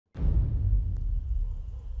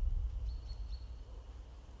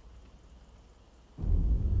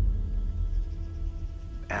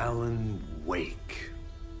Alan Wake.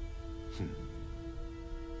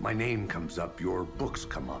 My name comes up, your books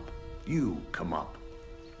come up, you come up.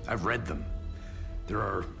 I've read them. There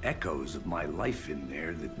are echoes of my life in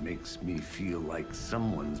there that makes me feel like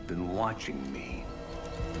someone's been watching me.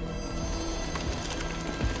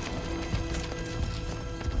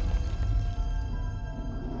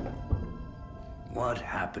 What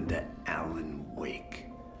happened to Alan Wake?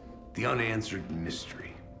 The unanswered mystery.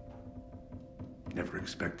 Never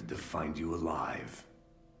expected to find you alive.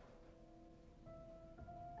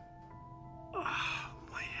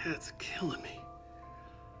 My head's killing me.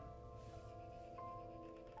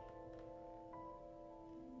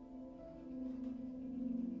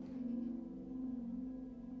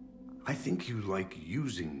 I think you like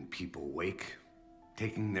using people, Wake.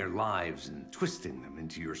 Taking their lives and twisting them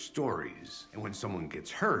into your stories. And when someone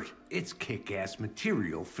gets hurt, it's kick-ass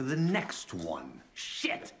material for the next one.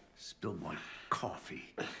 Shit! Spilled my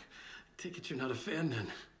coffee. Take it you're not a fan then,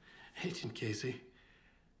 Agent Casey.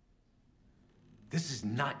 This is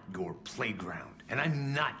not your playground, and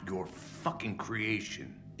I'm not your fucking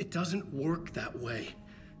creation. It doesn't work that way.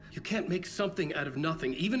 You can't make something out of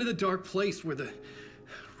nothing, even in the dark place where the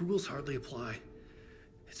rules hardly apply.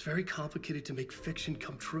 It's very complicated to make fiction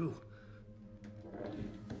come true.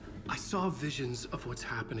 I saw visions of what's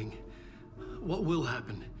happening, what will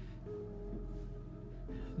happen.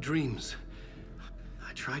 Dreams.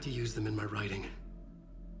 I tried to use them in my writing.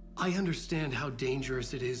 I understand how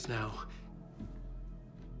dangerous it is now.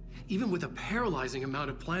 Even with a paralyzing amount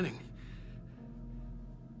of planning.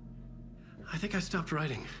 I think I stopped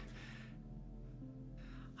writing.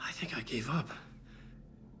 I think I gave up.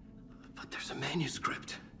 But there's a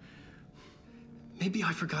manuscript. Maybe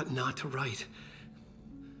I forgot not to write.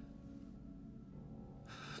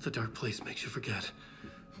 The dark place makes you forget.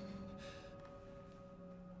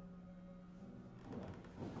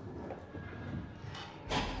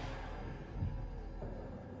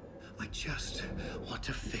 I just want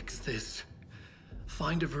to fix this.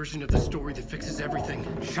 Find a version of the story that fixes everything.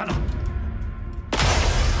 Shut up!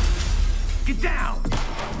 Get down!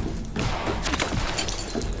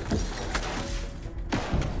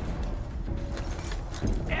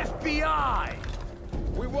 FBI!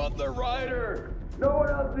 We want the writer! No one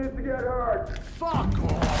else needs to get hurt! Fuck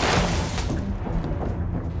off!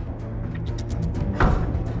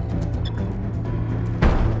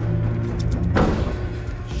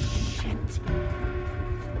 Shit!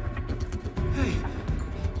 Hey,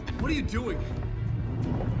 what are you doing?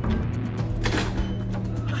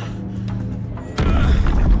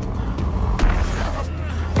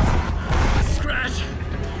 Scratch!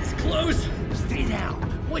 It's close! Stay down!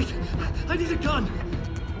 Wait, I need a gun!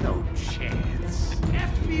 No chance.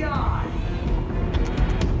 FBI!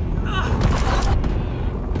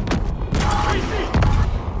 Tracy!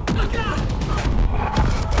 Look out!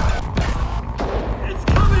 It's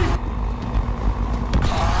coming!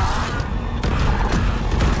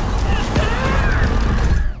 It's there!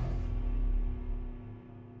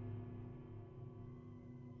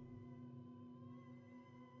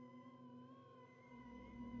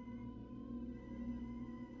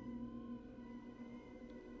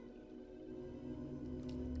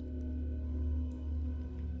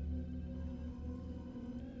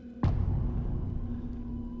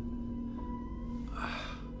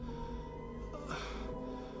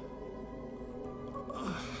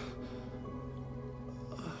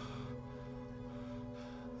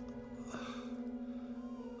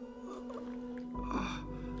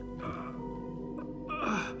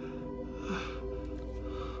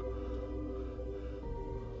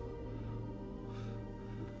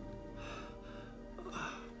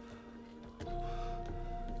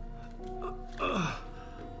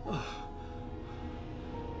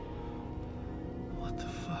 What the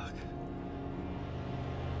fuck?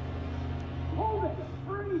 Hold it!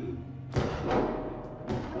 Freeze!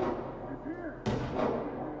 It's here!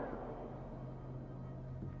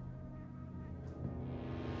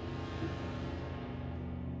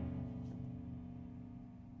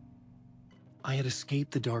 I had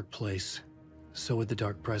escaped the dark place. So had the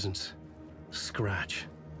dark presence. Scratch.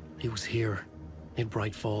 He was here, in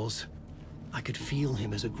Bright Falls. I could feel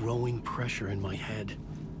him as a growing pressure in my head.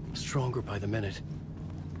 Stronger by the minute.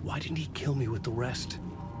 Why didn't he kill me with the rest?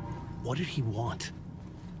 What did he want?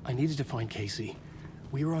 I needed to find Casey.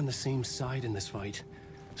 We were on the same side in this fight.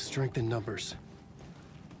 Strength in numbers.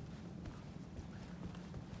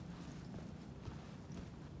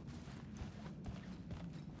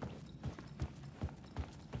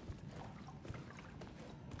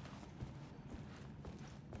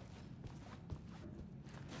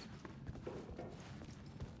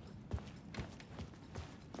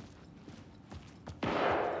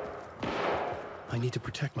 I need to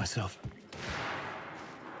protect myself.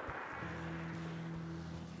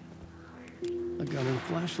 A gun and a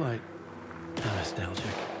flashlight. How nostalgic.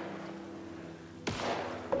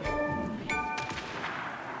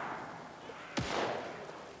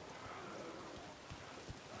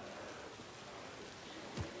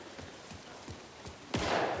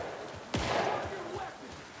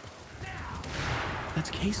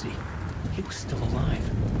 That's Casey. He was still alive.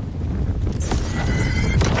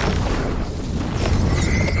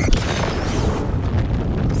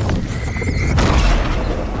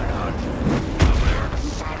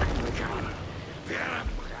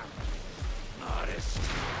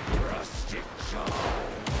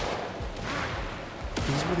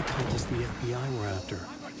 These were the cultists the FBI were after.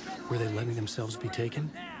 Were they letting themselves be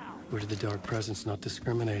taken? Or did the Dark Presence not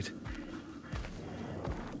discriminate?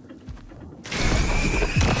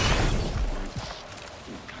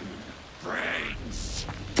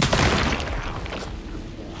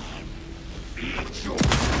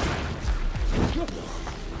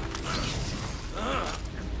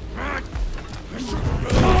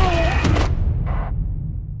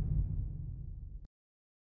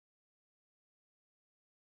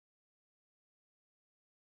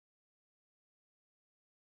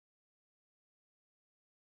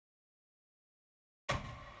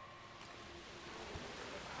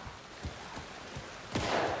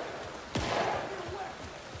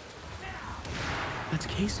 That's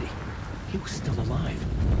Casey. He was still alive.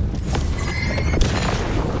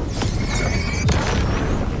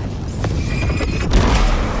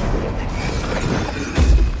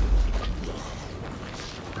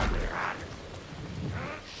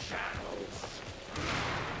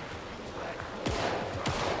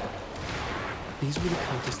 These were the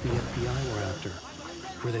cultists the FBI were after.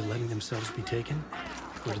 Were they letting themselves be taken?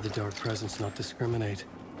 Or did the Dark Presence not discriminate?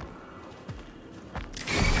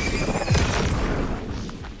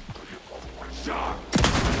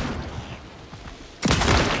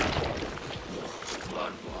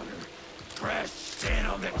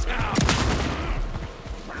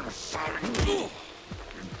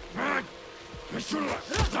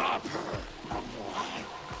 Stop her!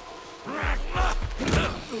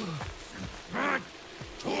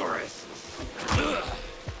 Tourists!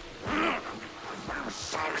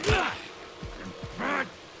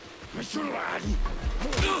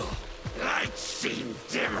 Lights seem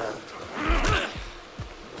dimmer.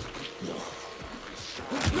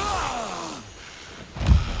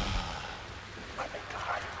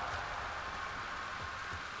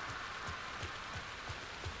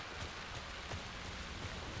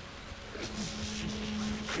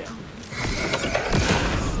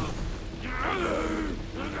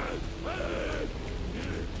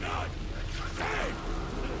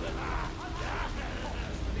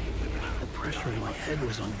 Pressure in my head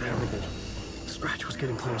was unbearable. Scratch was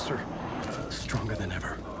getting closer, stronger than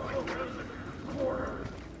ever.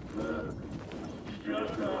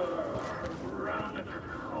 Just around the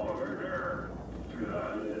corner.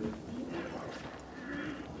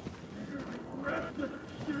 Rest of the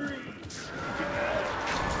street.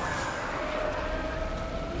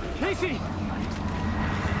 Casey!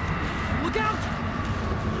 Look out!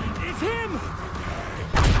 It's him!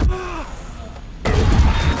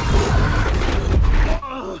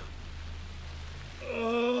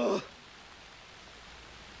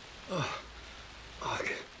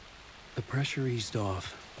 The pressure eased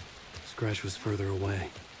off. Scratch was further away.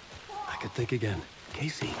 I could think again.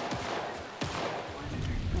 Casey.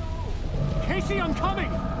 Casey, I'm coming!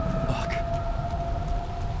 Fuck.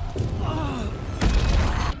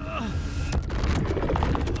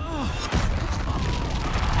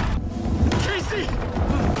 Casey!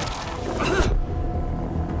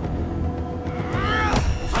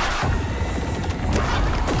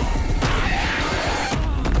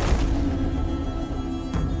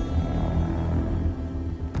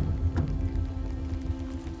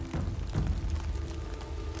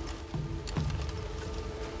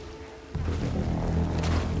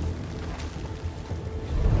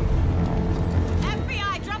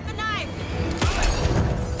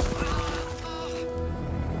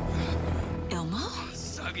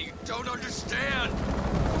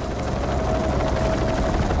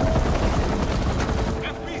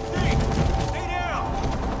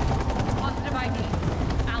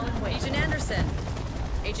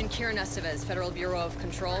 Federal Bureau of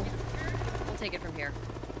Control. We'll take it from here.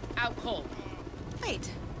 Out cold.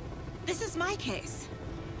 Wait. This is my case.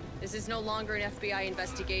 This is no longer an FBI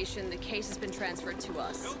investigation. The case has been transferred to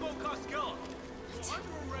us.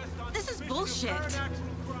 This is bullshit.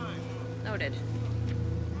 Noted.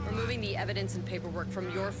 We're moving the evidence and paperwork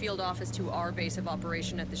from your field office to our base of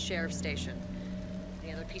operation at the sheriff's station.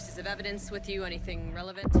 other pieces of evidence with you? Anything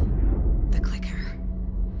relevant? The clicker.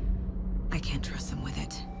 I can't trust them with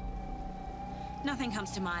it. Nothing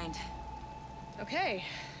comes to mind. Okay.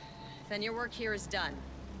 Then your work here is done.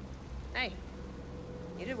 Hey,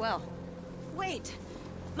 you did well. Wait!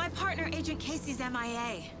 My partner, Agent Casey's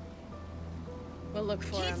MIA. We'll look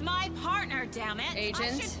for him. He's my partner, damn it! Agent?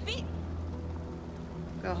 I should be...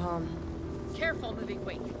 Go home. Careful moving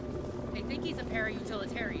Wake. They think he's a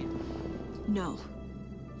para-utilitarian. No.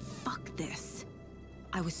 Fuck this.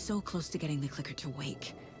 I was so close to getting the clicker to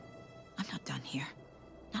Wake. I'm not done here.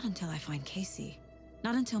 Not until I find Casey.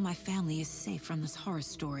 Not until my family is safe from this horror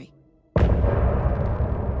story.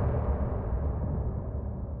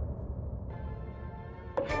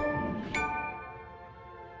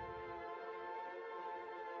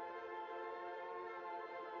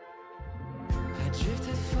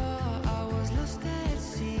 Drifted far, I was lost at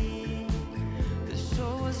sea. The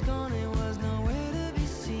shore was gone, it was nowhere to be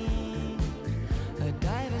seen. A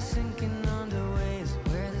diver sinking under waves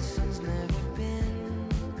where the sun's never been.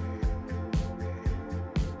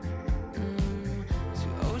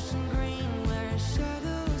 To ocean green where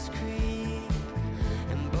shadows creep.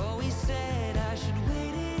 And Bowie said I should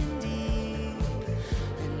wait in deep.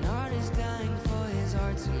 An artist dying for his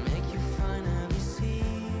art to make you finally see.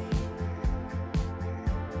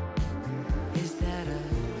 Is that a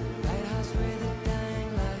lighthouse with a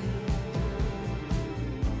dying light?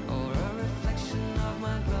 Or a reflection of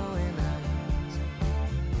my glowing eyes?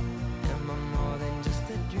 Am I more than just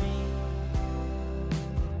a dream?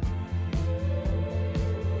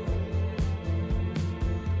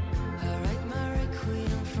 I write my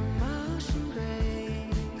requiem from my ocean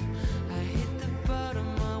grave. I hit the bottom,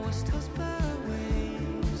 I was tossed by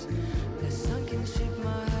waves. The sunken ship,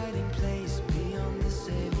 my hiding place beyond the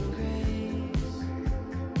saving grace.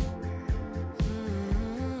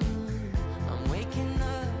 I'm waking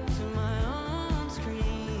up to my own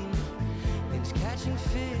scream. Binge catching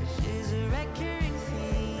fish is a recurring